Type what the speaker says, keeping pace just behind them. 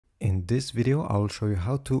In this video, I will show you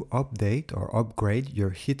how to update or upgrade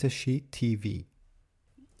your Hitachi TV.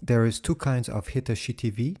 There is two kinds of Hitachi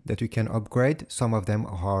TV that you can upgrade. Some of them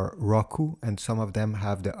are Roku and some of them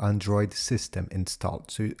have the Android system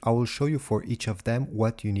installed. So I will show you for each of them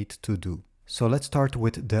what you need to do. So let's start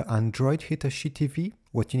with the Android Hitachi TV.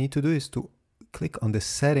 What you need to do is to click on the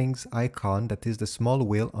settings icon, that is the small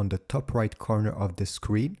wheel on the top right corner of the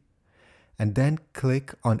screen, and then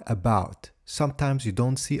click on About. Sometimes you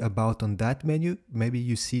don't see About on that menu, maybe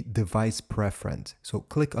you see Device Preference. So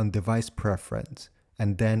click on Device Preference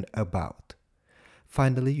and then About.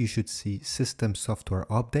 Finally, you should see System Software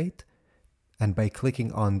Update, and by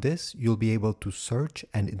clicking on this, you'll be able to search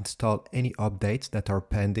and install any updates that are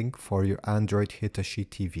pending for your Android Hitachi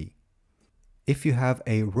TV. If you have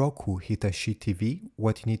a Roku Hitachi TV,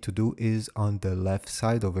 what you need to do is on the left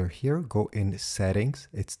side over here, go in Settings,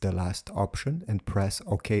 it's the last option, and press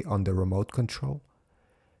OK on the remote control.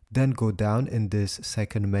 Then go down in this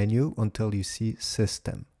second menu until you see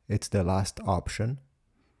System, it's the last option.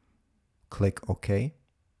 Click OK.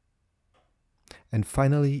 And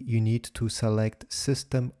finally, you need to select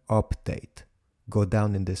System Update. Go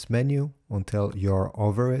down in this menu until you're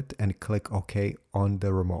over it and click OK on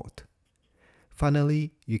the remote.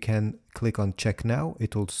 Finally, you can click on Check Now.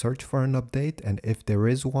 It will search for an update, and if there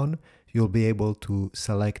is one, you'll be able to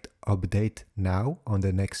select Update Now on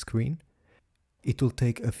the next screen. It will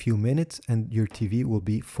take a few minutes and your TV will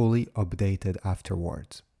be fully updated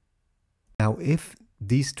afterwards. Now, if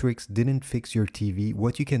these tricks didn't fix your TV,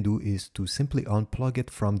 what you can do is to simply unplug it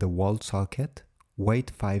from the wall socket, wait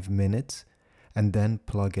 5 minutes, and then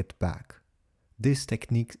plug it back. This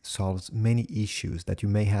technique solves many issues that you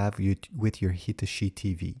may have with your Hitachi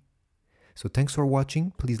TV. So thanks for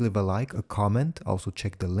watching. Please leave a like, a comment, also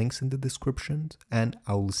check the links in the description, and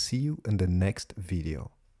I will see you in the next video.